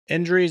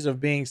Injuries of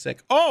being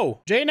sick.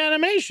 Oh, Jaiden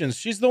Animations.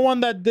 She's the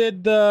one that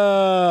did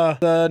the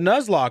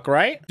Nuzlocke,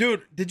 right?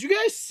 Dude, did you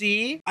guys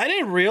see? I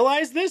didn't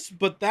realize this,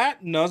 but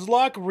that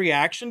Nuzlocke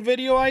reaction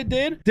video I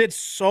did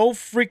so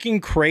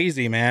freaking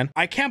crazy, man.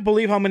 I can't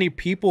believe how many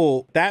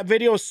people, that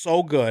video is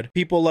so good.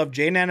 People love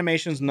Jaiden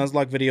Animations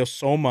Nuzlocke video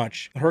so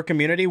much. Her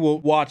community will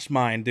watch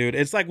mine, dude.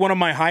 It's like one of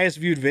my highest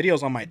viewed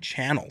videos on my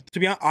channel. To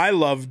be honest, I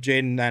love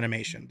Jaiden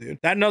Animation, dude.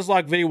 That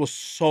Nuzlocke video was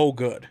so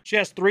good. She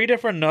has 3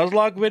 different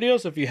Nuzlocke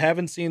videos if you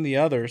haven't seen the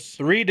others.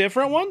 3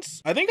 different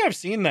ones? I think I've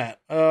seen that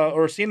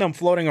or seen them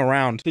floating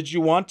around. Did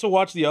you want to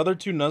watch the other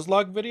 2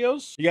 Nuzlocke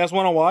videos? You guys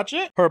want to watch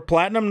it? Her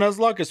platinum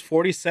Nuzlocke is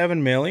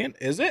 47 million.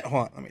 Is it?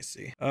 Hold on, let me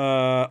see.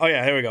 Oh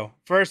yeah, here we go.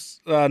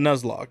 First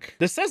Nuzlocke.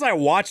 This says I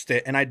watched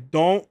it and I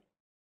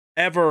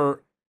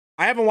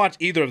haven't watched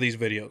either of these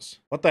videos.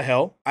 What the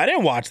hell? I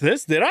didn't watch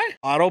this, did I?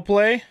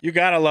 Autoplay? You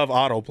gotta love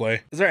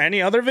autoplay. Is there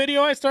any other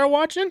video I start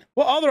watching?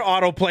 What other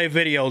autoplay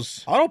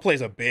videos?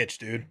 Autoplay's a bitch,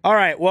 dude. All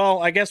right,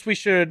 well, I guess we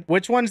should...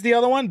 Which one's the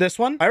other one? This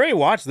one? I already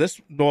watched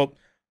this. Well,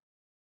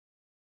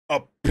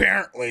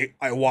 apparently,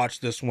 I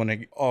watched this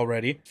one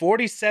already.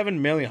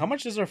 47 million. How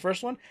much is our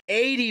first one?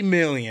 80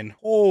 million.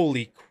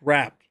 Holy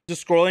crap.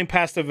 Just scrolling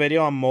past the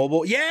video on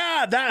mobile.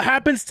 Yeah, that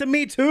happens to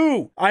me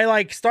too. I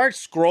like start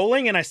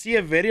scrolling and I see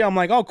a video. I'm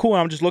like, oh, cool.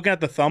 I'm just looking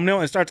at the thumbnail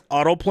and it starts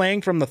auto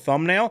playing from the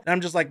thumbnail. And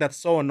I'm just like, that's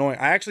so annoying.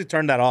 I actually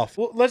turned that off.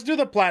 Well, let's do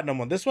the platinum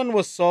one. This one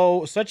was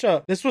such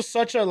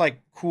a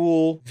like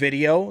cool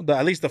video.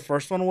 At least the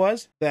first one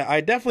was, that I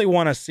definitely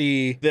want to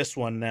see this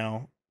one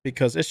now.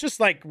 Because it's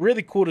just like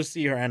really cool to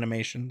see her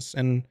animations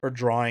and her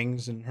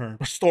drawings and her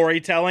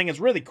storytelling. It's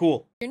really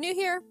cool. You're new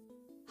here?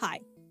 Hi.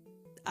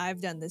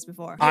 I've done this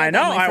before. I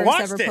know, I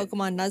watched it.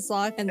 Pokemon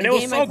Nuzlocke, and the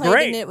game I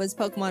played in it was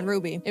Pokemon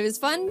Ruby. It was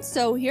fun,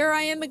 so here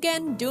I am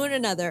again doing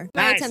another.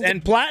 Nice.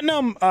 And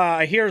Platinum,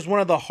 I hear, is one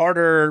of the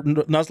harder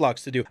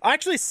Nuzlockes to do.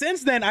 Actually,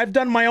 since then, I've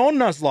done my own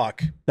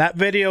Nuzlocke. That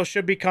video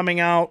should be coming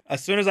out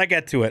as soon as I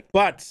get to it.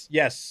 But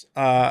yes,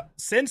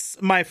 since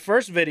my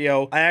first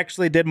video, I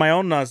actually did my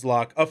own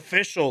Nuzlocke,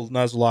 official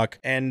Nuzlocke,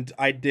 and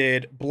I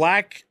did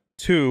Black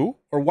 2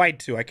 or White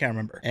 2, I can't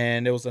remember.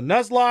 And it was a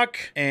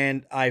Nuzlocke,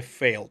 and I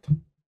failed.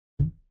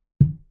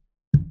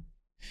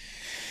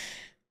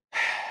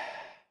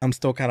 I'm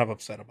still kind of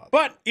upset about it.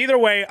 But either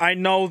way, I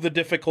know the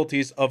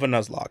difficulties of a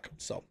Nuzlocke.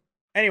 So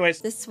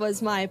anyways, this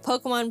was my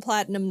Pokemon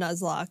Platinum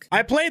Nuzlocke.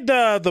 I played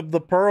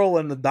the Pearl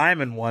and the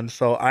Diamond one,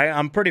 so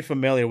I'm pretty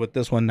familiar with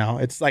this one now.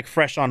 It's like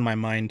fresh on my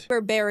mind.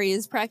 Barry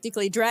is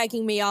practically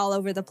dragging me all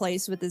over the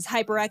place with his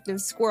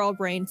hyperactive squirrel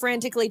brain,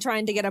 frantically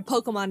trying to get a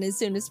Pokemon as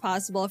soon as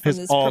possible from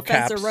this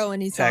Professor Rowan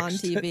he saw on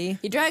TV.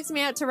 He drags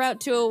me out to Route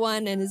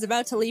 201 and is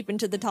about to leap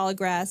into the tall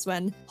grass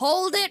when,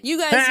 hold it! You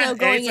guys know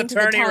going into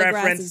the tall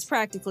grass is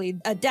practically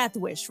a death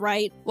wish,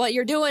 right? What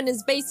you're doing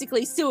is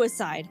basically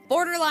suicide.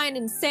 Borderline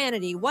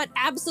insanity. What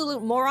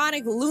absolute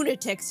moronic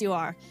lunatics you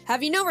are.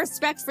 Have you no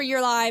respect for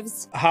your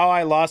lives? How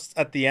I lost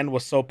at the end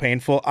was so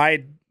painful.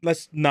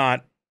 Let's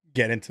not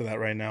get into that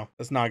right now.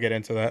 Let's not get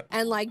into that.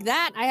 And like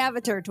that, I have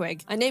a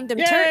Turtwig. I named him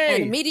Turt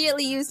and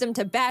immediately used him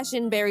to bash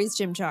in Barry's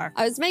Chimchar.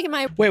 I was making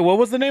my... Wait, what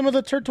was the name of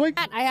the Turtwig?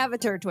 I have a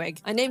Turtwig.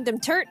 I named him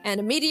Turt and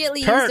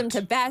immediately used him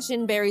to bash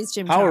in Barry's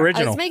Chimchar. How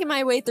original. I was making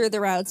my way through the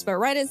routes, but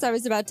right as I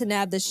was about to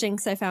nab the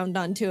Shinx I found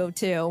on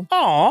 202.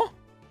 Aw.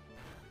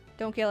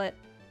 Don't kill it.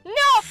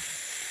 No!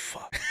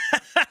 Fuck.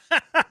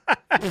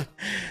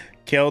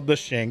 Killed the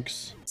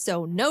Shinx.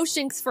 So no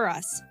Shinx for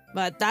us.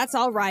 But that's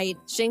all right.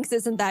 Shinx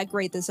isn't that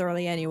great this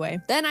early anyway.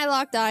 Then I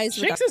locked eyes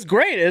with Shinx is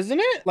great, isn't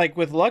it? Like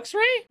with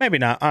Luxray? Maybe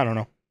not. I don't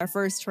know. Our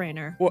first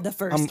trainer. Well, the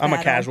first I'm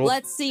a casual.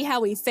 Let's see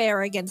how we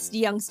fare against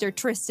youngster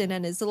Tristan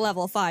and his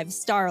level 5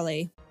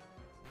 Starly.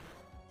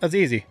 That's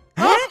easy.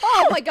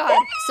 Oh my god!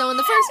 So in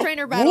the first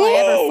trainer battle I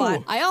ever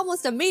fought, I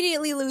almost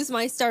immediately lose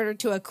my starter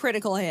to a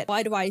critical hit.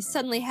 Why do I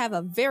suddenly have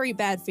a very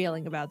bad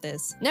feeling about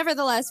this?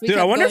 Nevertheless, we kept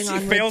I wonder going if she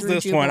on fails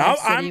this one.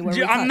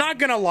 I'm not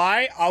gonna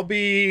lie. I'll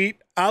be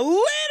a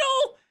little.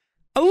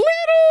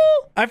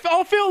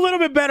 I'll feel a little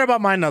bit better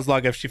about my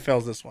Nuzlocke if she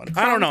fails this one.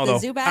 I don't know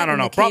though. I don't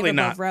know. Probably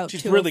not.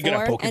 She's really good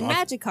at Pokemon. And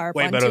Magikarp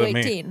way on better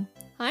 218. Than me.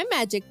 Hi,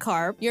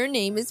 Magikarp. Your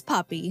name is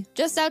Puppy.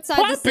 Just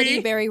outside the city,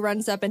 Barry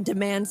runs up and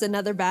demands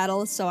another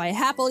battle, so I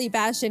happily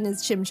bash in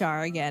his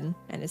Chimchar again,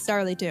 and his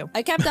Starly too.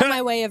 I kept on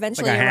my way,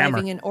 eventually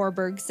arriving in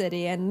Orberg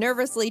City, and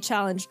nervously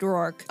challenged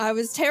Rourke. I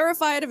was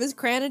terrified of his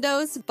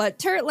Cranidos, but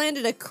Turt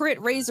landed a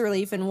crit Razor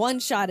Leaf in one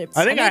shot.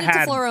 I think I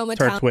had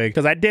Turtwig,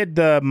 because I did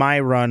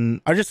my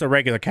run, or just a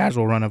regular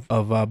casual run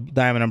of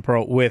Diamond and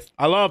Pearl with,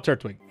 I love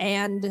Turtwig.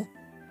 And...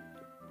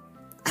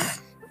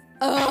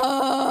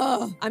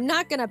 I'm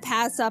not gonna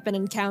pass up an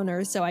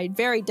encounter, so I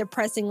very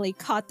depressingly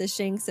caught the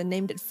Shinx and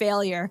named it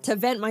Failure to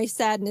vent my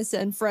sadness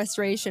and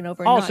frustration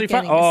over not getting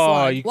a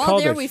slug. While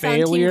there, we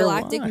found Team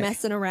Galactic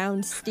messing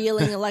around,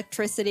 stealing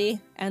electricity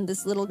and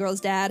this little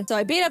girl's dad. So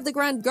I beat up the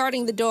grunt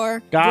guarding the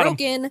door, broke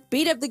in,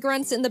 beat up the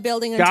grunts in the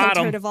building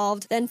until Turd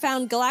evolved, then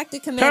found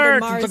Galactic Commander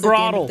Mars at the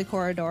end of the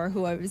corridor,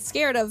 who I was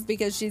scared of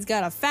because she's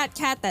got a fat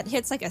cat that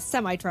hits like a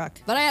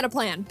semi-truck. But I had a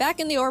plan. Back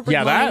in the Orbit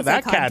mines,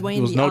 I caught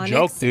Dwayne was no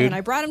joke, dude. And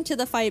I brought him to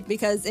the fight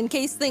because in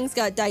case things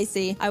got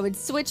dicey, I would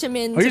switch him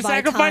in to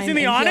buy time and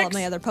heal up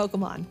my other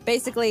Pokemon.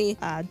 Basically,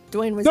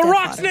 Dwayne was the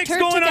rock snake's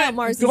going out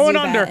Mars going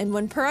under. And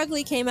when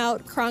Perugly came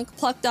out, Kronk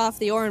plucked off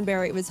the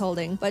Oranberry it was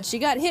holding. But she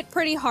got hit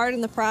pretty hard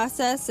in the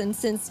process, and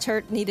since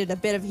Turt needed a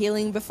bit of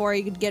healing before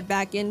he could get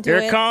back into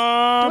it. Here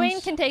comes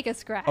Dwayne can take a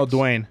scratch. Oh,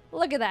 Dwayne.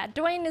 Look at that.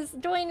 Dwayne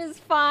is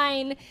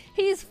fine.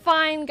 He's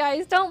fine,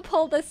 guys. Don't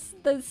pull the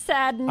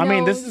sad nose. I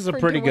mean, this is a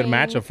pretty good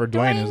matchup for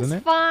Dwayne, isn't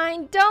it?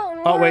 Fine. Don't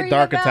worry. Oh wait,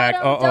 Dark Attack.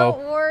 Don't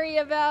worry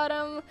about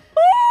him.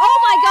 Oh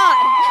my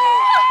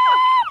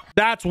god.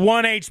 That's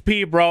 1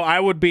 HP, bro. I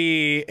would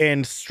be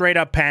in straight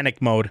up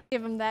panic mode.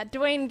 Give him that.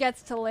 Dwayne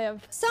gets to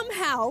live.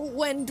 Somehow,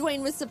 when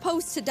Dwayne was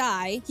supposed to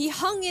die, he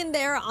hung in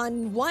there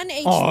on 1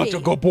 HP. Oh, that's a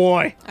good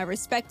boy. I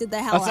respected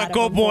the hell out of him. That's a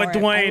good boy,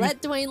 Dwayne. I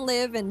let Dwayne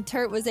live, and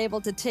Turt was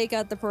able to take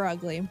out the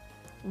Perugly.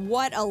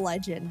 What a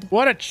legend.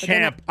 What a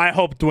champ. I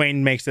hope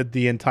Dwayne makes it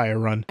the entire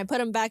run. I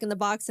put him back in the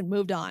box and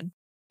moved on.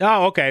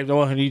 Oh, okay.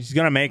 Well, he's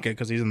going to make it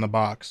because he's in the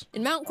box.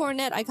 In Mount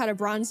Coronet, I caught a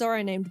Bronzor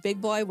I named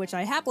Big Boy, which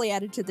I happily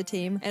added to the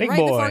team. And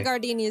before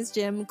Gardenia's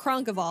gym,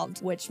 Kronk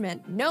evolved, which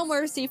meant no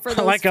mercy for those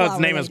I like how its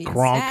name is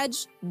Kronk.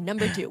 Badge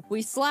number 2.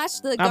 We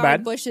slashed the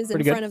guard bushes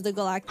in front of the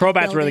Galactic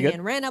Crobat's building really good.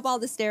 And ran up all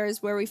the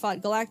stairs where we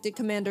fought Galactic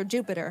Commander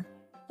Jupiter.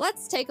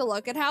 Let's take a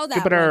look at how that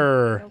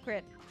Jupiter. Don't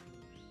crit.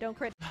 Don't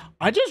crit.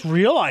 I just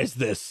realized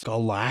this.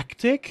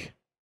 Galactic?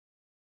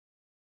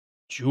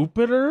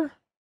 Jupiter?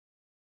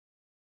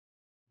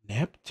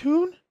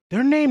 Neptune?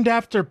 They're named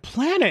after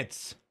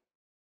planets.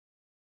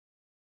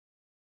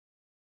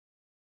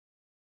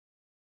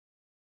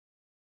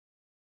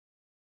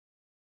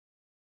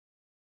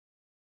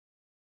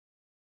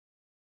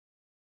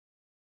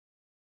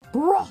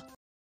 Bruh.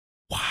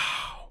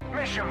 Wow.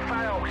 Mission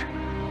failed.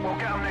 We'll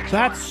get them next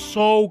That's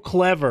so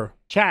clever.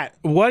 Chat,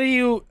 what do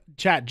you...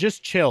 Chat,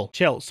 just chill.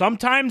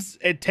 Sometimes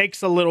it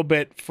takes a little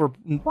bit for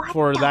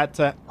that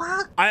to...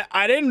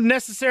 I didn't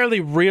necessarily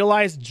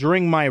realize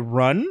during my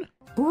run,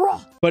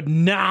 but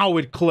now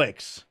it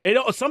clicks.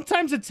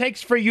 Sometimes it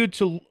takes for you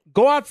to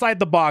go outside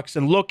the box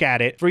and look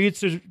at it for you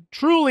to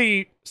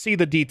truly see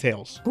the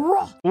details.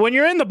 When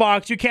you're in the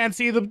box, you can't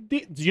see the...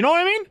 You know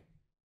what I mean?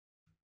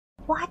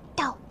 What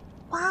the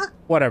fuck?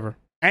 Whatever.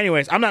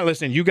 Anyways, I'm not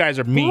listening. You guys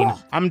are mean.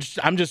 I'm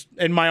just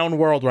in my own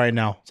world right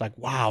now. It's like,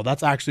 wow,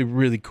 that's actually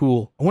really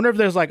cool. I wonder if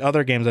there's like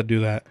other games that do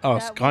that. Oh,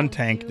 Skun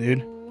Tank,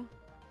 dude.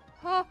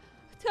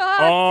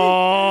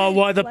 Oh,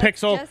 what the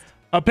pixel?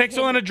 A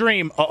pixel in a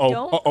dream.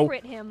 Don't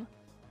crit him.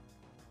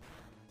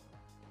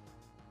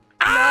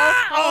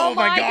 Ah! Oh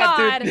my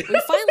god, dude.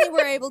 We finally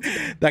were able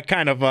to... That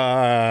kind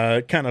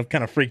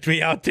of freaked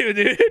me out too,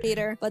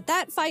 dude. But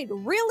that fight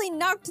really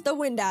knocked the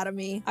wind out of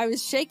me. I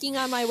was shaking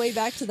on my way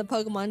back to the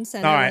Pokemon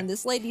Center and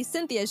this lady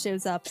Cynthia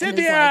shows up.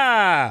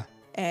 Cynthia!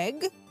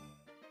 And is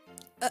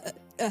like,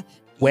 egg?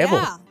 Huevo.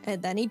 Yeah.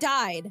 And then he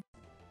died.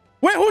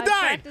 Wait, who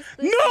died?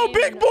 No,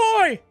 Big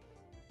Boy!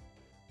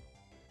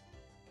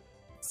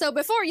 So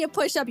before you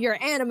push up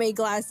your anime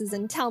glasses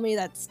and tell me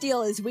that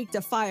steel is weak to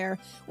fire,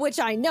 which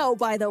I know,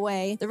 by the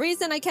way, the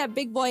reason I kept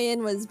Big Boy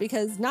in was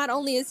because not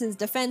only is his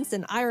defense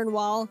an iron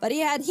wall, but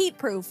he had heat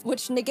proof,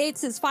 which negates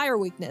his fire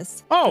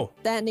weakness. Oh.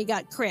 Then he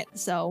got crit,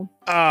 so...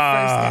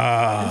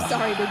 I'm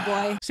sorry, Big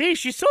Boy. See,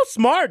 she's so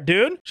smart,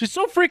 dude. She's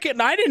so freaking...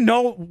 I didn't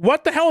know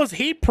what the hell is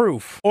heat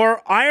proof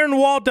or iron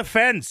wall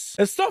defense.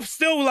 This stuff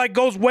still like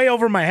goes way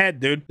over my head,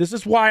 dude. This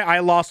is why I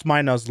lost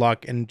my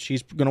Nuzlocke and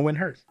she's gonna win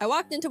hers. I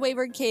walked into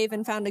Wayward Cave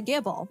and found a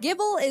Gibble.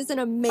 Gibble is an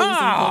amazing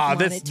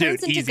Pokemon. It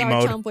turns into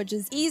Garchomp, which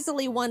is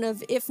easily one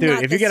of, if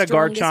not the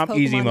strongest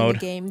Pokemon in the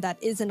game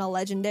that isn't a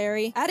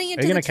legendary. Adding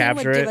it to the team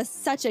would give us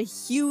such a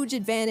huge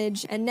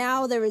advantage, and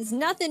now there is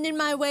nothing in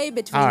my way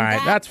between that. All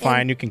right, that's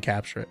fine. You can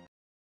capture it.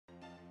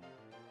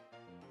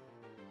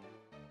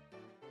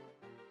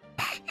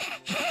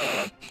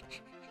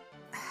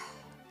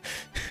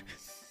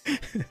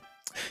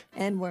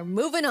 And we're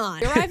moving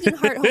on. We arrived in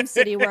Heart Home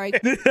City where I...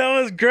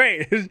 That was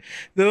great. The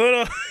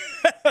little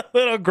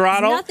little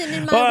grotto. There's nothing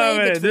in my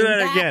way between do that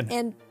that again.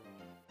 And...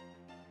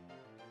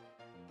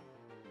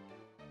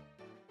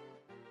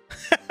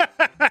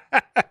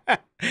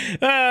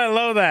 I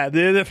love that.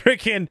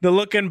 The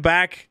looking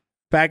back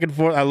and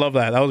forth. I love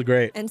that. That was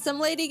great. And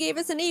some lady gave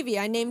us an Eevee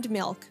I named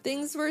Milk.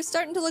 Things were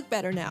starting to look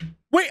better now.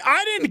 Wait,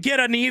 I didn't get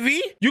an Eevee.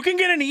 You can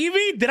get an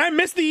Eevee? Did I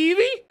miss the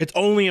Eevee? It's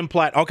only in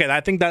plat. Okay, I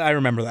think that I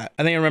remember that.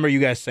 I think I remember you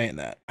guys saying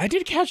that. I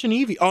did catch an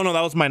Eevee. Oh no,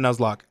 that was my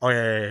Nuzlocke. Oh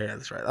yeah,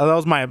 that's right. That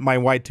was my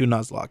white 2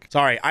 Nuzlocke.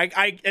 Sorry,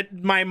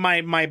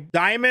 my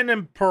diamond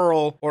and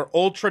pearl or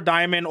ultra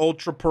diamond,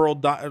 ultra pearl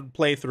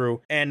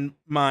playthrough and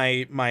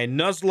my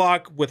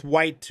Nuzlocke with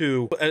white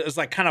 2 is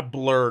like kind of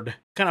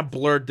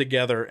blurred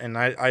together, and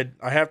I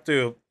have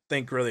to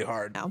think really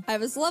hard. I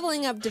was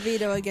leveling up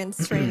DeVito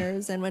against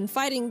trainers, and when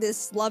fighting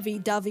this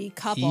lovey-dovey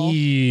couple...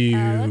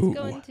 let's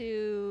go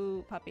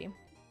into Puppy.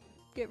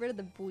 Get rid of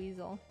the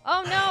Buizel.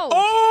 Oh, no!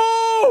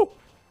 Oh!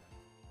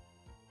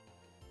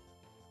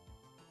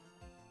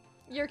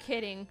 You're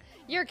kidding.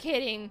 You're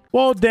kidding.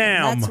 Well,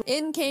 damn.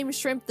 In came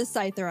Shrimp the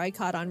Scyther I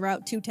caught on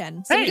Route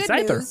 210. Hey, good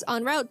Scyther. News.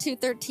 On Route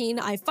 213,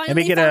 I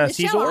finally found a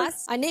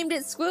Shellos. I named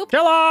it Scoop.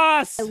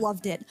 Shellos! I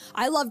loved it.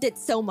 I loved it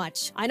so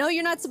much. I know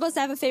you're not supposed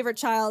to have a favorite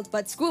child,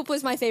 but Scoop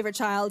was my favorite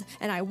child,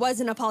 and I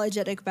wasn't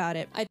apologetic about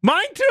it.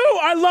 Mine too!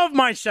 I love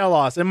my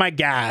Shellos and my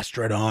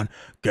Gastrodon.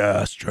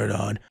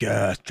 Gastrodon.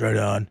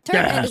 Turn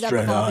ended up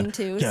evolving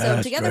too,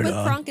 so together with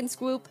Kronk and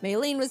Swoop,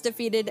 Maylene was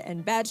defeated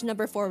and badge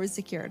number 4 was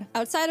secured.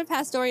 Outside of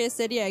Pastoria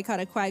City, I caught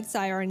a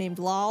Quagsire named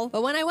Lol,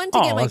 but when I went to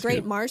get my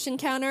Great Marsh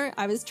encounter,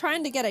 I was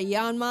trying to get a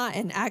Yanma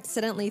and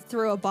accidentally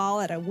threw a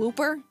ball at a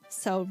Wooper.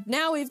 So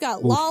now we've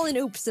got Lol and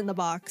Oops in the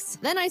box.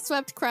 Then I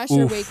swept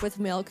Crasher Wake with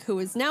Milk, who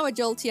is now a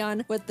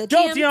Jolteon with the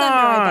TM Thunder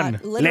I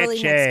got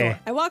literally next door.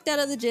 I walked out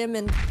of the gym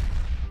and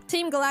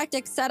Team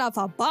Galactic set off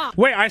a bomb.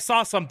 Wait, I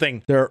saw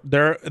something.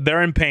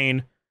 They're in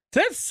pain.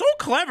 That's so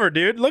clever,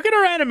 dude. Look at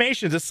her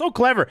animations. It's so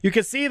clever. You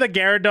can see the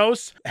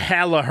Gyarados,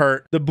 hella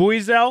hurt. The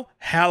Buizel,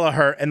 hella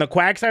hurt. And the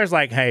Quagsire's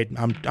like, hey,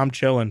 I'm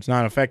chilling. It's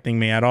not affecting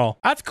me at all.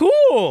 That's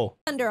cool.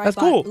 That's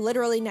cool.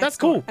 Literally next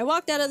door. I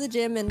walked out of the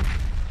gym and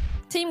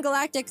Team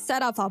Galactic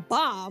set off a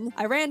bomb.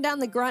 I ran down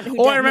the grunt who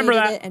detonated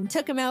it and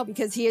took him out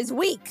because he is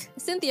weak.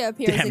 Cynthia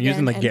appears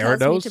again and tells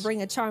me to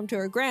bring a charm to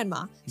her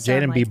grandma. So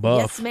Jaiden be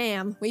buff. Yes,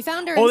 ma'am. We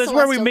found her in this is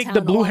where we make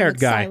the blue-haired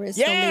guy. Cyrus,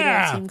 the leader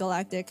of Team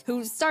Galactic,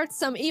 who starts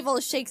some evil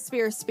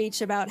Shakespeare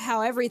speech about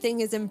how everything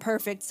is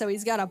imperfect, so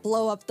he's got to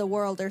blow up the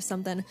world or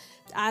something.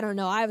 I don't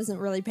know. I wasn't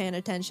really paying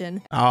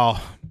attention.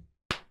 Oh.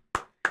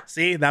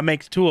 See, that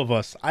makes 2 of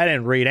us. I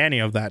didn't read any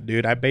of that,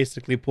 dude. I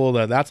basically pulled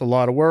that's a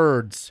lot of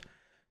words.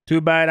 Too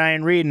bad I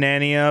ain't reading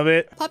any of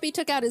it. Puppy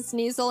took out his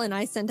Sneasel and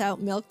I sent out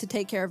Milk to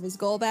take care of his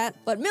Golbat.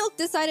 But Milk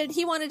decided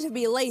he wanted to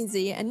be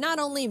lazy and not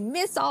only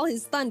miss all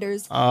his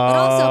thunders, but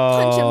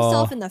also punch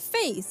himself in the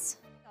face.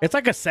 It's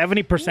like a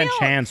 70%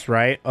 chance,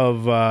 right,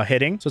 of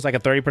hitting. So it's like a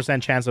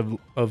 30% chance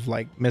of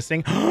like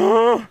missing.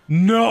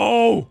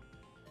 No!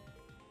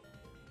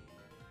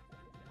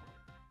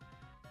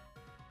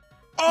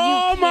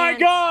 Oh my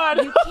god!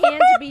 You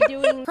can't be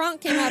doing...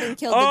 Kronk came out and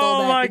killed the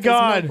Golbat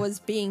because Milk was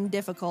being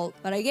difficult,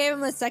 but I gave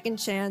him a second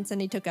chance and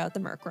he took out the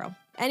Murkrow.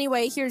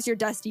 Anyway, here's your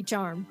Dusty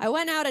Charm. I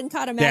went out and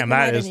caught a Damn,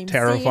 that is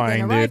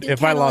terrifying, dude.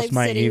 If I lost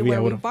my Eevee, I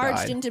would have barged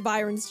died. into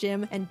Byron's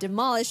gym and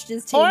demolished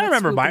his team. Oh, I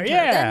remember Byron.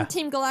 Yeah. Then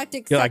Team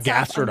Galactic sets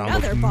off Gastrodon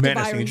another was menacing.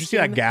 Byron's Did you see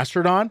gym. that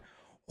Gastrodon?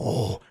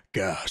 Oh,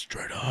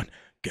 Gastrodon.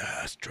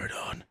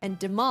 And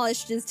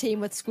demolished his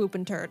team with Swoop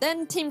and Turd.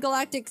 Then Team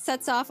Galactic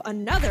sets off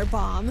another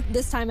bomb,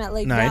 this time at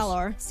Lake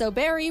Valor. So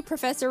Barry,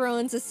 Professor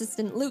Rowan's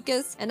assistant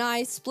Lucas, and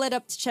I split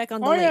up to check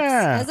on the lakes.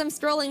 As I'm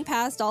strolling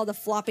past all the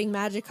flopping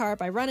Magikarp,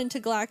 I run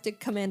into Galactic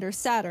Commander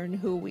Saturn,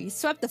 who we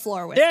swept the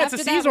floor with. Yeah, it's a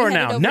Caesar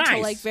now. Over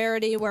to Lake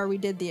Verity, where we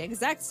did the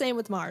exact same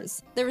with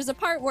Mars. There was a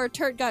part where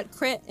Turd got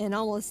crit and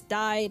almost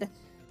died.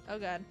 Oh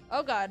god.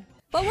 Oh god.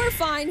 But we're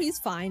fine, he's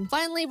fine.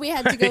 Finally, we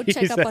had to go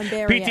check up on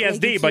Barry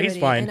PTSD, but he's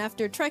fine. And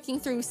after trekking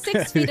through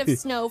 6 feet of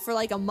snow for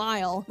like a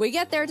mile, we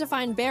get there to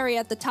find Barry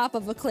at the top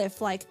of a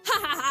cliff like,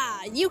 ha ha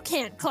ha, you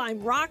can't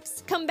climb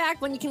rocks. Come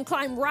back when you can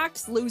climb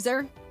rocks,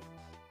 loser.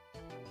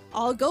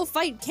 I'll go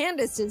fight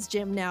Candace's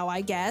gym now,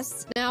 I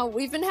guess. Now,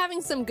 we've been having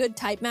some good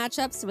type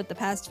matchups with the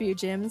past few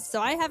gyms, so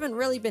I haven't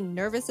really been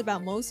nervous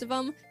about most of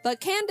them,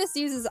 but Candace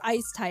uses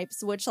ice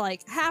types, which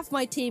like half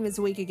my team is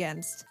weak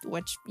against,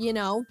 which, you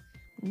know,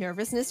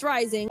 nervousness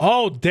rising.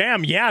 Oh,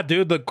 damn. Yeah,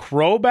 dude. The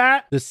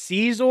Crobat, the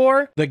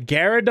Caesar, the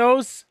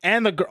Gyarados,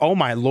 and the... Oh,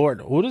 my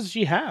lord. Who does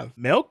she have?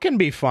 Milk can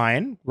be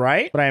fine,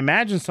 right? But I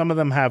imagine some of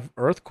them have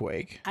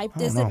Earthquake. Type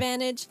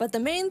disadvantage. But the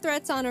main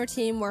threats on her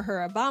team were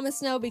her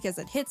Abomasnow because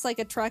it hits like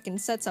a truck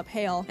and sets up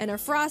hail, and her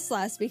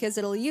Frostlass because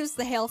it'll use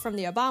the hail from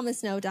the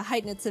Abomasnow to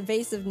heighten its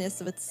evasiveness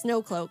with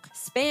Snowcloak,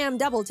 spam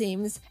double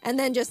teams, and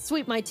then just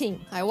sweep my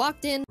team. I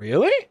walked in.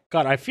 Really?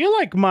 God, I feel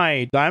like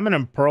my Diamond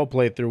and Pearl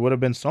playthrough would have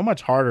been so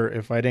much harder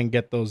if I didn't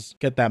get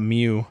that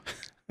Mew.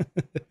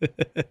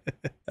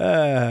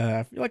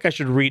 I feel like I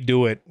should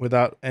redo it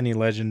without any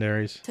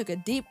legendaries. Took a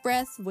deep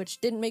breath, which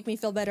didn't make me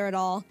feel better at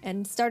all,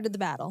 and started the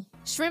battle.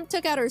 Shrimp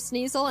took out her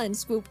Sneasel, and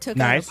Swoop took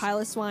out her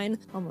Piloswine,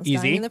 almost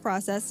dying in the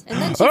process. And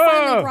then she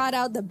finally brought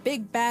out the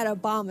big bad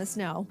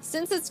Abomasnow.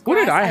 Since it's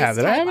grass ice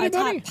type, I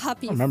taught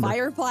Puppy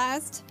Fire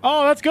Blast.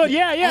 Oh, that's good.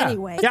 Yeah.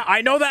 Anyway. Yeah,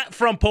 I know that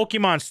from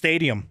Pokemon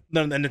Stadium,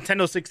 the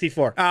Nintendo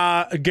 64.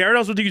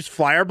 Gyarados would use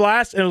Fire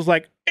Blast, and it was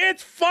like,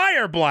 It's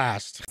Fire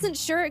Blast. Wasn't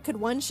sure it could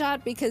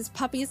one-shot because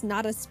Puppy's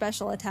not a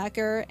special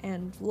attacker,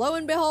 and lo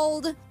and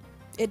behold,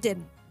 it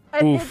didn't.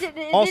 Oof.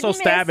 Also,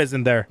 stab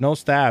isn't there. No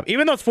stab.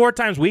 Even though it's 4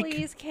 times weak.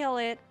 Please kill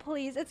it.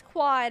 Please. It's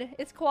quad.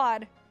 It's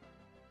quad.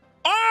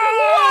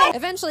 Oh!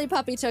 Eventually,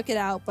 Puppy took it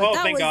out, but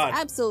that was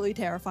absolutely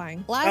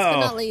terrifying. Last but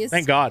not least,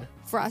 thank God.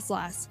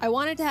 Frostlass. I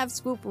wanted to have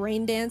Scoop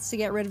rain dance to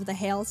get rid of the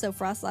hail so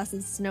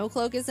Frostlass's snow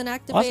cloak isn't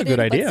activated. That's a good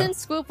idea. But since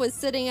Scoop was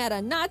sitting at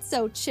a not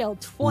so chill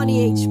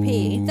 20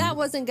 HP, that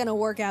wasn't gonna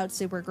work out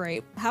super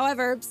great.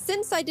 However,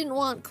 since I didn't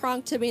want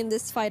Kronk to be in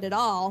this fight at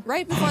all,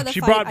 right before the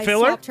fight, I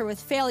swapped her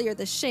with Failure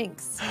the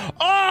Shinx.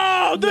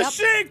 Oh, the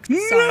Shinx!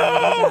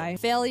 No!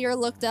 Failure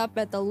looked up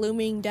at the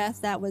looming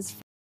death that was.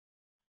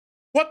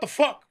 What the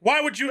fuck? Why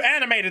would you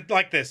animate it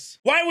like this?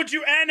 Why would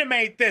you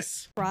animate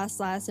this?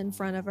 Frostlass in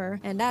front of her,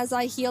 and as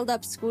I healed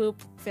up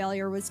Scoop,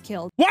 Failure was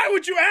killed. Why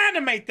would you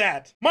animate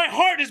that? My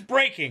heart is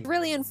breaking.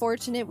 Really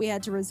unfortunate we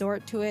had to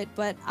resort to it,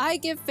 but I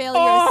give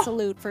Failure a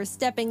salute for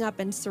stepping up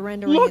and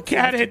surrendering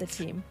itself to the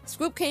team.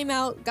 Scoop came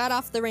out, got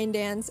off the rain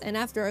dance, and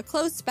after a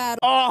close battle,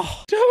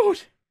 oh,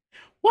 dude.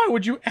 Why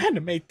would you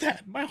animate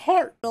that? My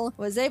heart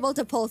was able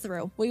to pull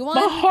through. We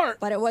won,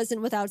 but it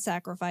wasn't without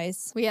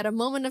sacrifice. We had a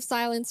moment of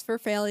silence for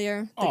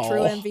Failure, the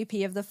true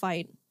MVP of the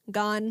fight.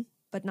 Gone,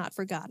 but not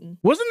forgotten.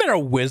 Wasn't there a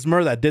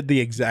Whismer that did the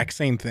exact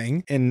same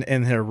thing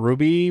in her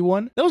Ruby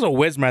one? There was a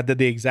Whismer that did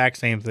the exact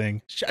same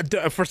thing.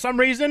 For some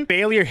reason,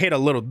 Failure hit a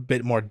little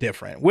bit more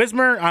different.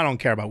 Whismer, I don't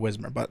care about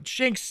Whismer, but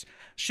Shinx,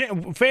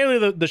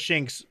 Failure the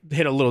Shinx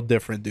hit a little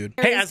different, dude.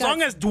 Hey, as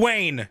long as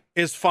Dwayne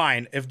is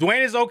fine. If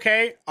Dwayne is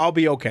okay, I'll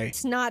be okay.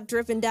 Snot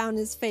dripping down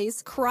his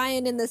face,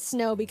 crying in the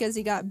snow because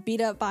he got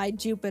beat up by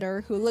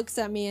Jupiter, who looks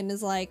at me and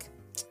is like,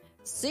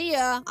 see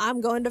ya,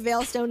 I'm going to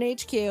Veilstone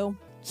HQ.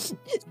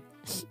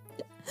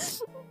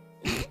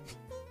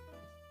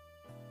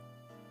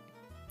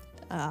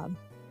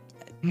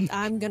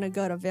 I'm gonna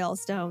go to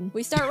Veilstone.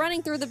 We start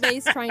running through the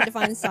base trying to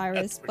find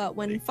Cyrus, but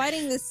when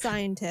fighting this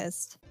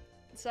scientist...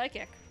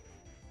 Psychic.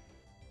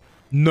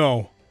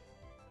 No.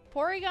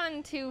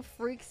 Porygon 2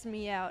 freaks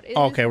me out. It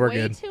okay, is we're way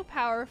good. Too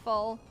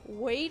powerful,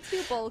 way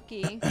too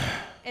bulky,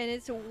 and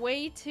it's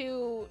way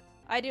too...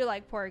 I do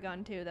like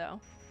Porygon 2,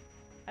 though.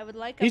 I would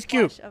like a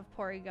plush of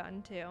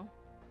Porygon 2.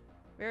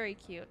 Very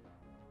cute.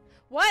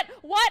 What?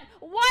 What?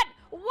 What?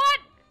 What?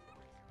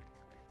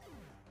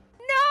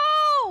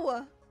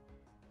 No!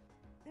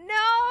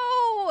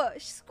 No!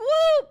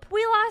 Scoop!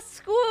 We lost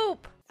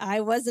Scoop!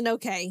 I wasn't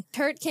okay.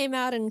 Kurt came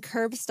out and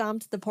curb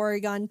stomped the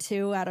Porygon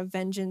 2 out of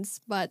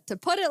vengeance, but to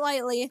put it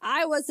lightly,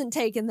 I wasn't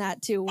taking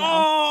that too well.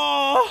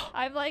 Oh!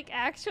 I'm like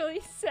actually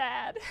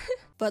sad.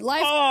 But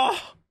life... Oh!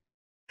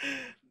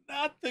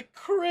 Not the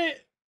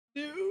crit,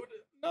 dude.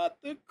 Not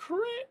the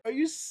crit. Are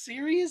you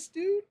serious,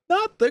 dude?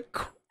 Not the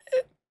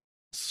crit.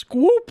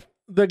 Scoop.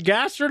 The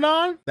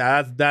Gastrodon?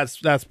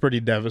 That's pretty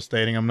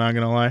devastating, I'm not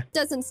gonna lie.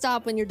 Doesn't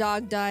stop when your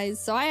dog dies,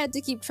 so I had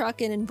to keep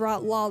trucking and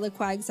brought Law the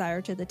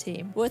Quagsire to the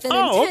team. With an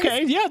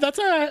okay. Yeah, that's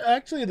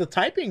actually the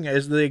typing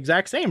is the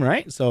exact same,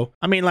 right? So,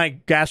 I mean,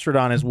 like,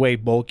 Gastrodon is way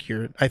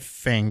bulkier, I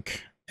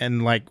think,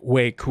 and, like,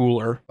 way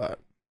cooler,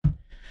 but...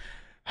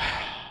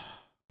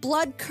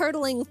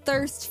 Blood-curdling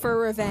thirst for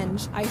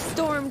revenge, I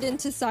stormed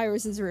into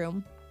Cyrus's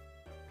room.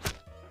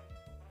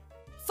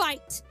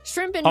 Fight!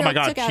 Shrimp and Milk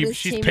took out his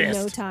team in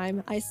no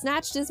time. I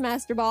snatched his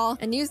Master Ball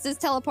and used his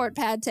teleport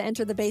pad to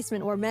enter the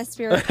basement where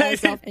Mesphere,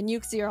 Paiself, and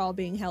Uxie are all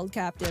being held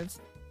captive.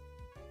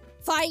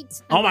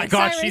 Fight! Oh my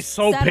god, she's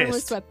so Saturn pissed.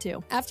 was swept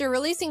too. After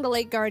releasing the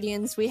Lake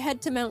Guardians, we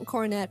head to Mount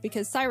Coronet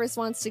because Cyrus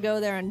wants to go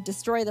there and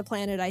destroy the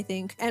planet, I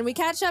think. And we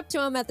catch up to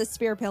him at the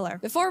Spear Pillar.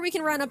 Before we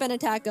can run up and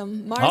attack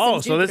him, Mars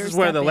and Jupiter this is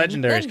where the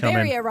legendaries come in.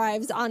 Barry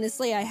arrives.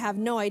 Honestly, I have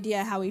no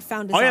idea how he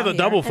found us. Oh yeah, the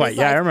double fight.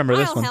 Yeah, I remember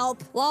this one. I'll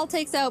help. Lal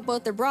takes out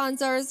both the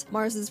Bronzors,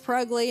 Mars's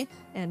Prugly,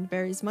 and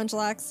Barry's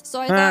Munchlax. So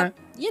I thought,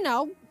 you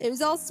know, it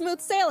was all smooth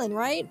sailing,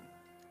 right?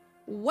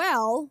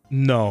 Well,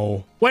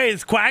 no. Wait,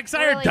 is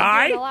Quagsire really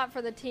died? A lot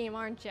for the team,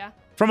 aren't you?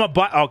 From a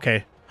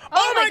okay.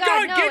 Oh my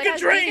god, no, Giga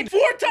Drain 4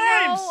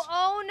 times! No,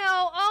 oh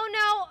no, oh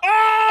no!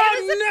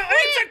 Oh no,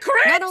 it's a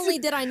crit! Not only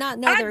did I not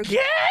know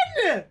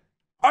again?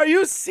 Are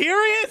you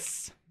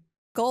serious?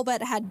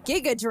 Golbat had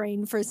Giga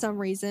Drain for some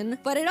reason,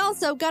 but it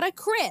also got a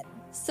crit.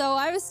 So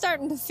I was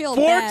starting to feel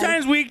 4 bad.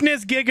 times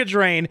weakness, Giga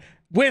Drain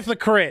with a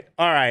crit.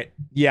 All right,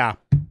 yeah.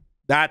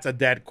 That's a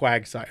dead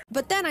Quagsire.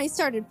 But then I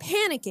started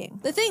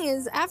panicking. The thing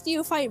is, after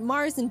you fight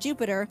Mars and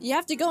Jupiter, you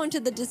have to go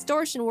into the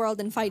Distortion World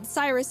and fight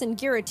Cyrus and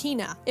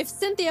Giratina. If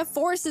Cynthia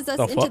forces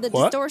us into the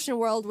Distortion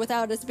World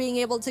without us being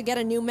able to get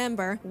a new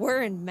member,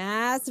 we're in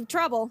massive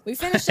trouble. We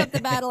finish up the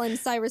battle and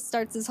Cyrus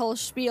starts his whole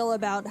spiel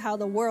about how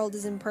the world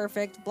is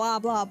imperfect, blah,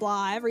 blah,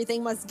 blah.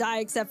 Everything must die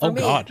except for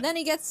me. God. Then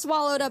he gets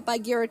swallowed up by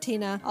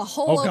Giratina. A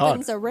hole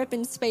opens, a rip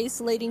in space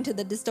leading to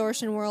the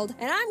Distortion World.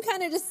 And I'm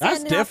kind of just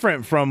standing That's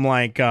different from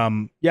like,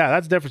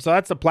 yeah, that's different. So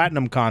that's the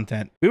platinum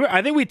content.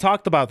 I think we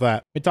talked about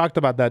that. We talked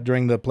about that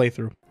during the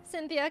playthrough.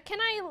 Cynthia, can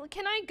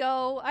I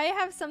go? I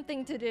have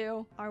something to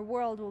do. Our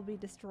world will be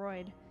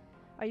destroyed.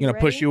 Are you gonna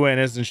ready? push you in,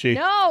 isn't she?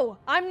 No,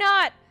 I'm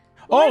not.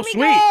 Oh, Let me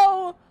sweet.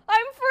 Go.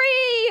 I'm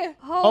free!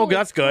 Oh,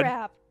 that's good.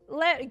 Crap.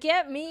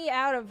 Get me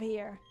out of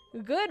here.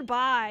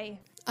 Goodbye.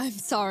 I'm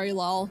sorry,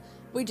 lol.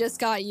 We just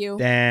got you.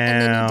 Damn.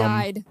 And then you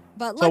died.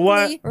 But So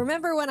luckily,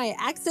 remember when I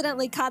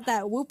accidentally caught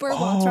that whooper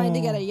while trying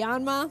to get a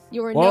Yanma?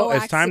 You were no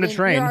accident. It's time to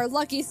train. You're our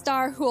lucky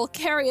star who will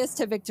carry us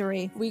to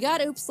victory. We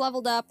got Oops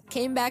leveled up,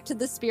 came back to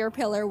the spear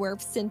pillar where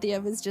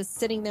Cynthia was just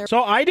sitting there.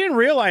 So I didn't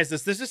realize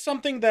this. This is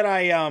something that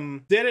I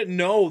didn't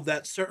know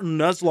that certain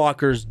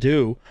Nuzlockers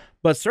do.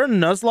 But certain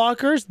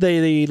Nuzlockers,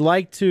 they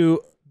like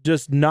to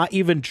just not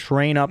even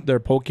train up their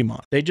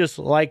Pokemon. They just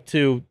like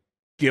to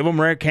give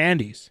them rare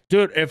candies.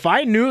 Dude, if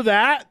I knew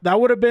that,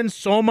 that would have been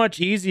so much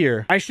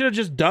easier. I should have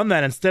just done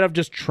that instead of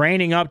just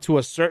training up to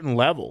a certain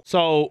level.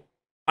 So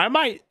I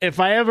might, if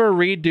I ever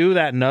redo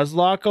that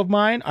Nuzlocke of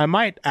mine, I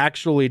might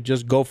actually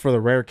just go for the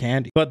rare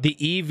candy. But the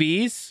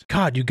EVs,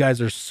 God, you guys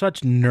are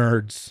such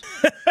nerds.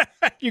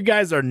 You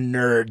guys are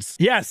nerds.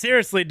 Yeah,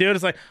 seriously, dude.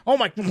 It's like, oh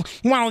my,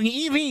 well,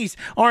 the EVs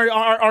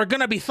are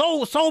gonna be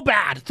so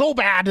bad. The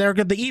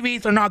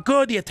EVs are not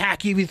good. The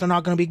attack EVs are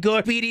not gonna be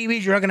good. Speed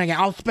EVs, you're gonna get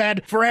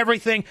outsped for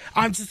everything.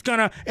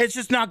 It's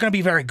just not gonna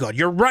be very good.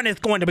 Your run is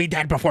going to be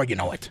dead before you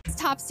know it. It's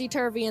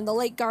topsy-turvy and the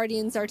lake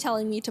guardians are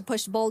telling me to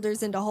push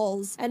boulders into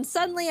holes. And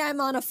suddenly I'm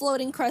on a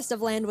floating crest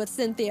of land with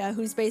Cynthia,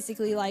 who's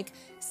basically like,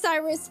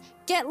 Cyrus,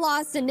 get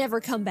lost and never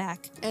come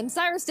back. And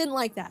Cyrus didn't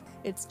like that.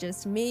 It's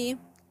just me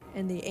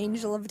and the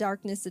Angel of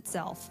Darkness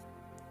itself,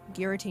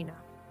 Giratina.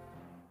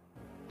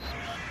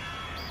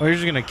 Well, you're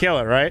just gonna kill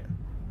it, right?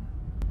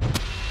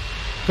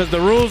 Because the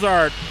rules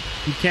are,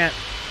 you can't.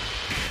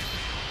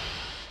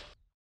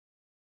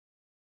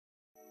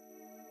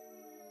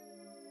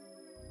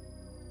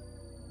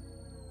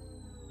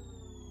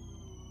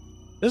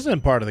 This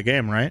isn't part of the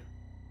game, right?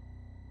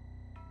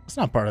 It's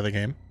not part of the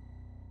game.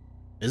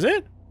 Is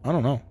it? I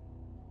don't know.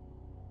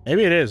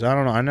 Maybe it is. I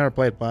don't know. I never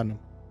played Platinum.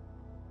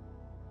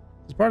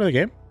 It's part of the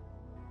game?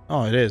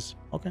 Oh, it is.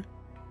 Okay.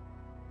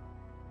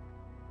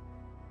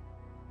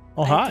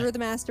 Oh, hi. I threw the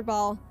Master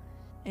Ball,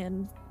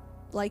 and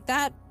like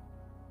that,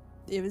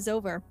 it was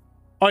over.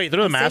 Oh, you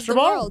threw the Master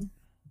Ball? World.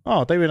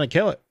 Oh, I thought you were going to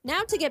kill it.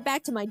 Now to get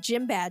back to my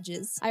gym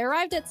badges. I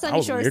arrived at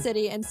Sunshore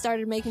City and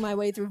started making my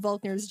way through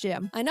Volkner's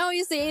gym. I know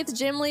he's the 8th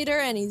gym leader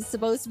and he's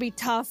supposed to be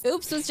tough.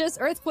 Oops was just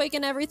earthquake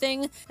and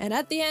everything. And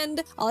at the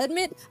end, I'll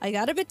admit, I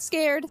got a bit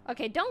scared.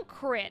 Okay, don't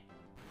crit.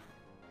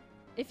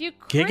 If you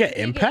crit, can you get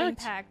you impact? Get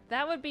impact.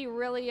 That would be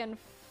really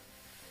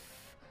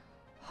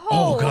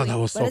Oh god, that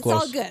was so but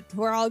close. It's all good.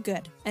 We're all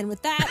good. And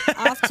with that,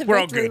 off to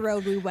Victory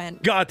Road we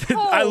went. God,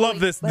 I love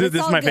this. Dude,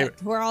 this is my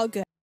favorite. We're all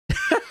good.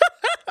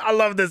 I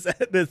love this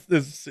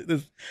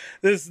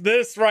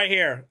right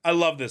here. I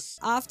love this.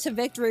 Off to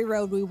Victory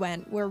Road we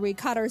went, where we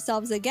caught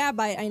ourselves a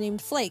Gabite I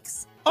named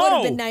Flakes. Would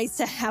have been nice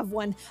to have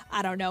one,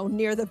 I don't know,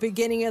 near the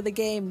beginning of the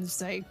game,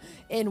 say,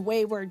 in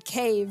Wayward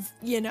Cave,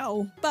 you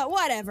know. But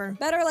whatever.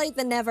 Better late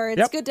than never.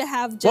 It's good to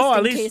have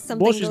just in case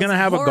something goes she's going to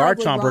have a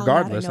Garchomp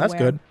regardless. That's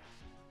good.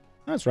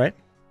 That's right.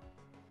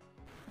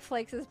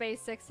 Flakes is base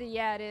 60.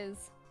 Yeah, it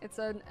is. It's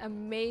an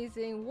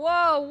amazing.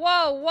 Whoa,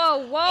 whoa,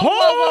 whoa, whoa,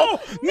 oh, whoa,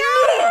 whoa.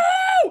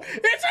 No!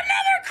 It's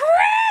another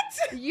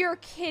crit! You're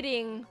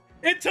kidding.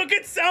 It took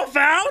itself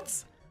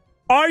out?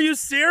 Are you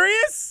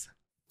serious?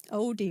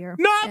 Oh dear.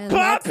 Not and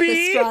Puppy! That's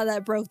the straw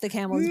that broke the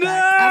camel's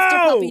back. After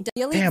Puppy,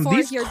 the Elite Four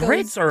here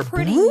goes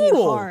pretty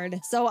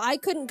hard. So I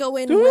couldn't go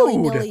in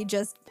willy-nilly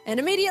and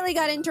immediately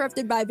got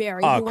interrupted by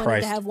Barry, who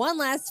wanted to have one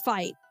last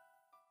fight.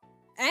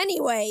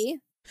 Anyway.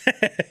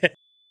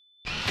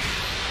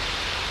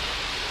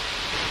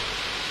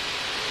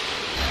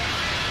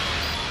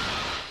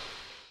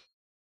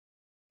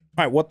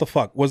 All right, what the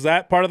fuck? Was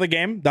that part of the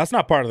game? That's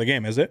not part of the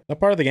game, is it? That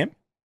part of the game?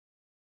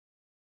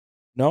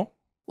 No?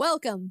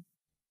 Welcome.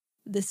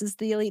 This is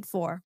the Elite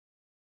Four.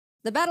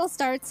 The battle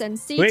starts and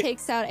C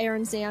takes out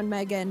Aaron Zeon,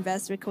 Mega, and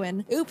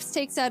Vespiquen. Oops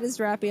takes out his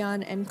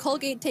Drapion, and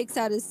Colgate takes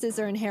out his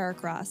Scizor and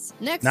Heracross.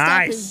 Next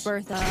up is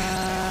Bertha.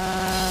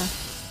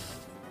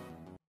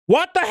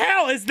 What the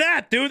hell is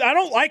that, dude? I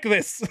don't like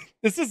this.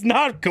 This is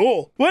not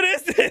cool. What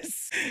is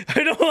this?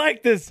 I don't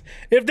like this.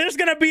 If there's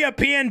gonna be a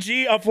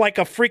PNG of like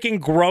a freaking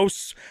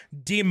gross,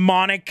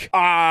 demonic,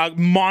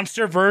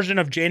 monster version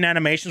of Jaiden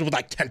animations with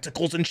like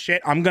tentacles and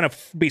shit, I'm gonna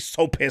be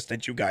so pissed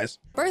at you guys.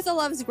 Bertha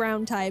loves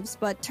ground types,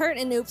 but Turt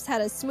and Oops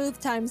had a smooth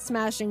time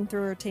smashing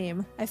through her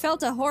team. I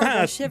felt a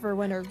horrible shiver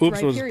when her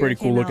Oops was pretty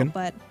cool looking.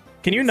 But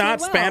can you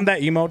not spam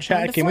that emote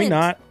chat? Can we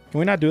not? Can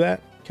we not do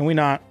that? Can we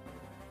not?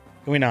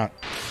 Can we not?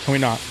 Can we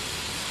not?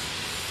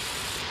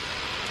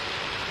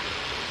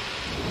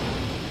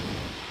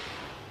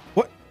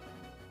 What?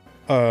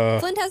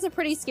 Flint has a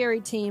pretty scary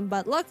team,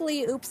 but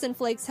luckily Oops and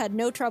Flakes had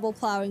no trouble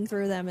plowing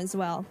through them as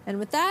well. And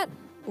with that,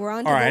 we're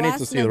on to the last I need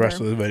to see the rest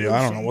of this video.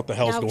 I don't know what the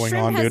hell's going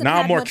on, dude.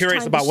 Now I'm more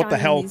curious about what the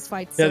hell these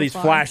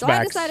flashbacks so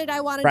I decided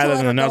I wanted rather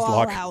to than let the her go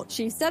all Nuzlocke. out.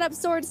 She set up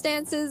sword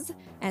stances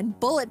and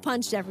bullet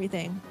punched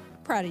everything.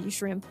 Proud of you,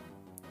 Shrimp.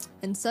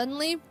 And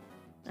suddenly,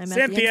 I'm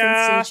at the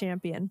entrance to the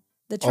champion.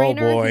 The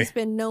trainer who's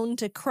been known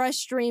to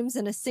crush dreams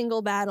in a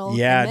single battle.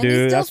 Yeah,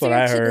 dude, that's what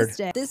I heard.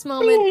 This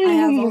moment, I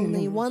have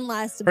only one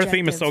last objective. Her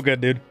theme is so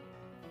good, dude.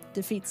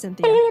 Defeat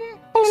Cynthia.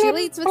 She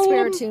leads with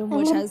Spiritomb,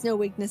 which has no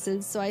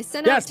weaknesses, so I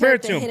sent out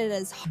Turk to hit it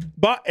as...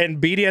 But in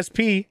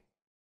BDSP,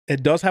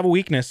 it does have a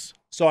weakness.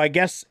 So I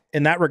guess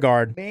in that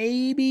regard,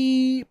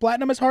 maybe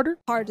Platinum is harder?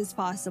 Hard as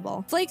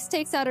possible. Flakes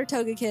takes out her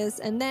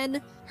Togekiss, and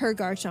then her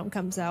Garchomp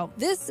comes out.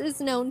 This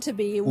is known to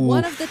be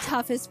one of the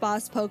toughest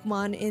boss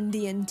Pokemon in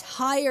the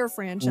entire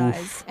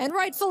franchise. And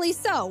rightfully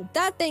so.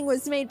 That thing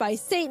was made by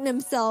Satan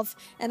himself,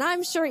 and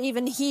I'm sure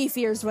even he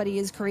fears what he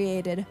has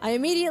created. I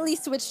immediately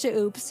switched to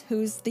Oops,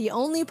 who's the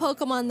only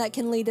Pokemon that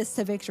can lead us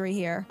to victory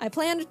here. I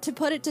planned to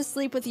put it to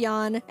sleep with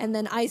Yawn, and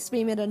then Ice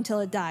Beam it until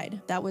it died.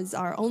 That was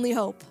our only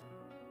hope.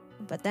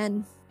 But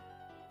then,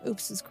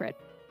 Oops was crit.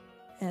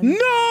 And no!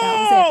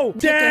 That was it.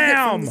 Take a hit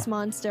Damn! from this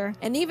monster.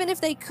 And even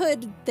if they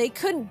couldn't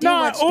do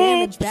much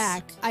damage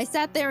back. I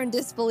sat there in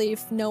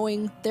disbelief,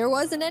 knowing there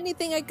wasn't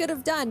anything I could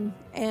have done,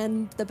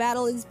 and the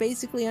battle is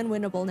basically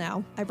unwinnable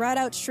now. I brought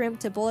out Shrimp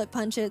to bullet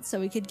punch it so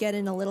we could get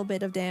in a little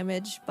bit of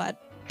damage, but...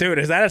 Dude,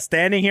 is that a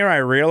standing here I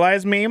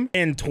realize meme?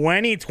 In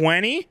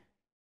 2020?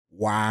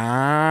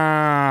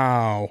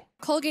 Wow.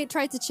 Colgate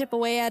tried to chip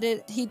away at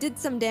it. He did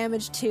some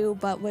damage too,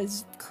 but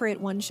was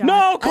crit one shot.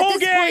 No, Colgate! At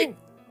this point,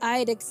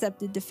 I'd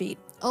accepted defeat.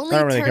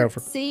 Only Turk,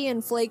 C,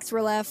 and Flakes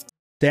were left.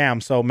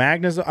 Damn, so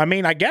Magnezone... I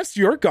mean, I guess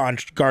your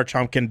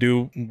Garchomp can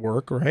do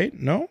work, right?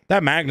 No?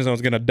 That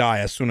Magnezone's gonna die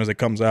as soon as it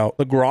comes out.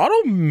 The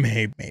Grotto,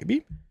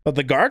 maybe. But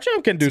the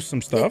Garchomp can do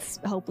some stuff.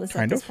 It's hopeless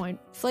at this point.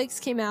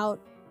 Flakes came out,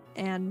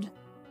 and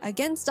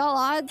against all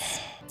odds,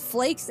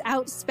 Flakes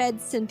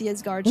outsped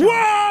Cynthia's Garchomp.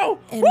 Whoa!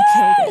 And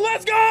killed it.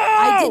 Let's go!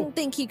 I didn't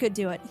think he could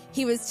do it.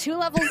 He was 2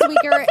 levels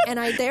weaker, and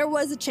there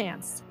was a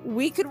chance.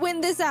 We could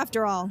win this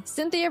after all.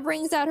 Cynthia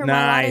brings out her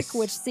Milotic,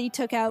 which C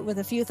took out with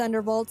a few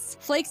Thunderbolts.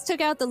 Flakes took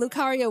out the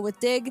Lucario with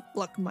Dig.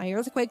 Look, my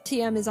Earthquake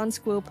TM is on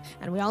Scoop,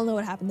 and we all know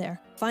what happened there.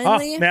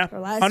 Finally, our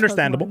last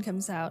Pokemon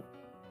comes out.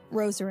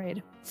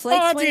 Roserade.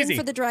 Flakes went in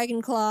for the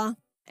Dragon Claw,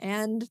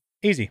 and...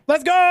 Easy.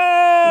 Let's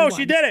go!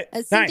 She did it!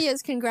 As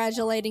Cynthia's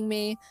congratulating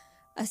me,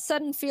 a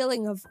sudden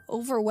feeling of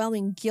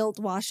overwhelming guilt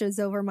washes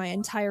over my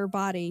entire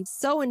body.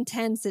 So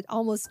intense, it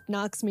almost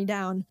knocks me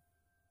down.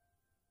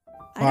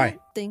 I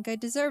don't think I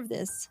deserve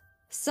this.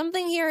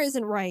 Something here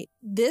isn't right.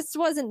 This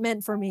wasn't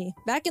meant for me.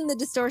 Back in the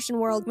Distortion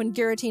world, when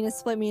Giratina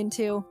split me in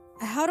 2,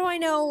 how do I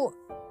know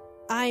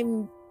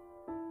I'm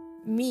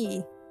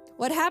me?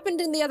 What happened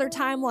in the other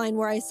timeline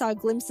where I saw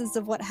glimpses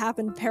of what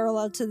happened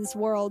parallel to this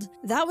world,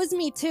 that was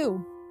me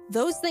too.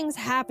 Those things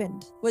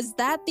happened. Was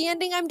that the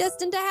ending I'm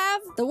destined to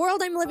have? The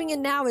world I'm living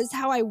in now is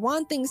how I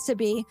want things to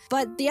be,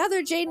 but the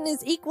other Jaiden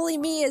is equally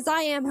me as I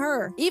am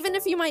her. Even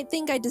if you might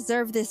think I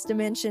deserve this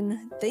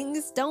dimension,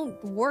 things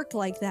don't work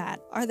like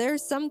that. Are there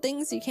some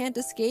things you can't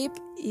escape,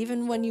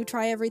 even when you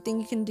try everything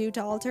you can do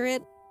to alter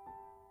it?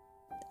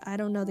 I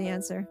don't know the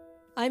answer.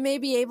 I may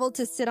be able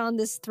to sit on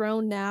this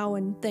throne now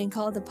and thank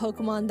all the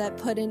Pokemon that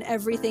put in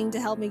everything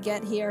to help me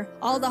get here.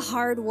 All the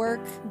hard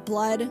work,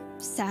 blood,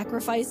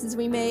 sacrifices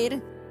we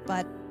made.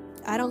 But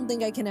I don't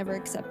think I can ever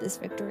accept this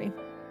victory.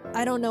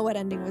 I don't know what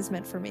ending was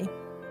meant for me.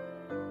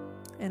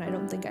 And I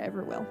don't think I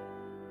ever will.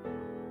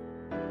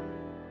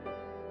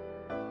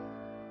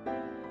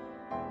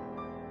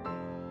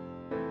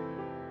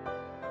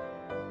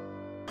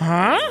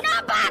 Huh?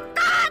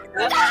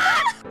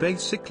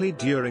 Basically,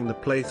 during the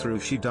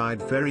playthrough she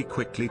died very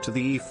quickly to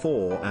the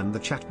E4 and the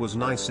chat was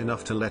nice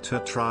enough to let her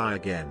try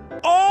again.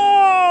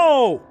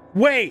 Oh!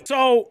 Wait,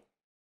 so...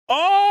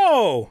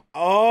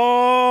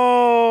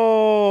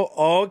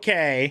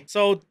 okay.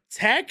 So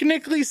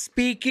technically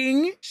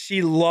speaking,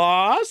 she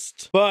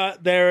lost,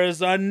 but there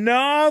is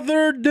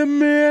another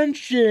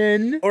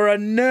dimension or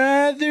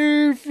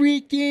another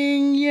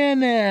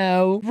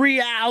freaking,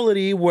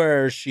 reality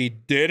where she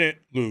didn't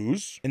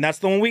lose. And that's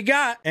the one we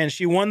got. And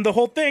she won the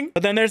whole thing.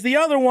 But then there's the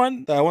other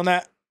one, the one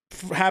that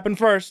happened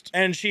first.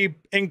 And she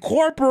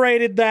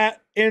incorporated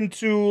that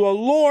into a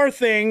lore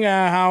thing,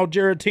 how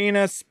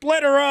Giratina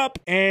split her up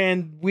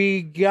and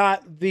we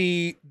got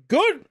the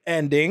good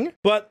ending.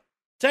 But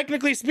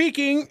technically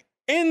speaking,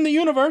 in the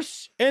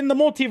universe, in the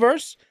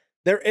multiverse,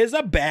 there is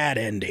a bad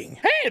ending.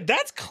 Hey,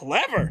 that's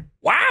clever.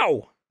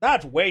 Wow.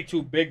 That's way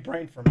too big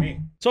brain for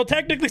me. So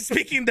technically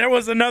speaking, there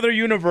was another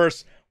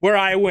universe where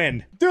I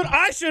win. Dude,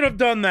 I should have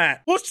done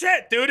that. Well,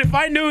 shit, dude. If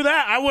I knew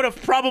that, I would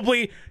have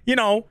probably,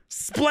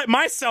 split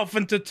myself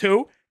into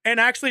 2 and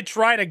actually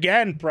tried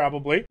again,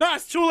 probably. No,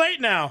 it's too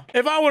late now.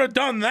 If I would have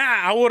done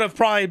that, I would have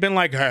probably been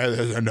like, hey,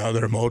 there's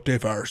another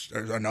multiverse.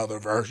 There's another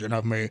version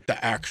of me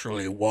that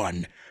actually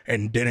won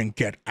and didn't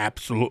get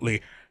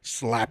absolutely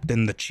slapped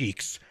in the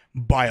cheeks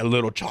by a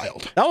little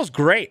child. That was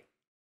great.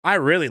 I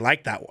really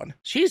like that one.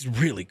 She's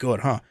really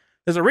good, huh?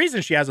 There's a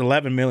reason she has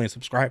 11 million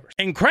subscribers.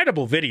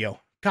 Incredible video.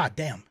 God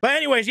damn. But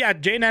anyways, yeah,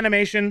 Jaiden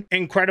Animation,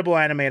 incredible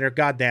animator.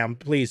 God damn,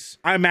 please.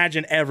 I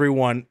imagine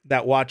everyone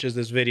that watches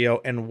this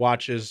video and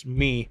watches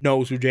me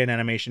knows who Jaiden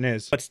Animation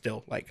is. But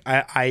still, like,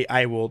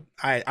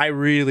 I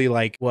really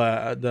like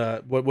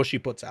what she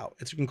puts out.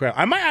 It's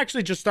incredible. I might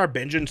actually just start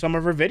binging some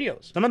of her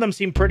videos. Some of them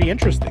seem pretty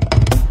interesting.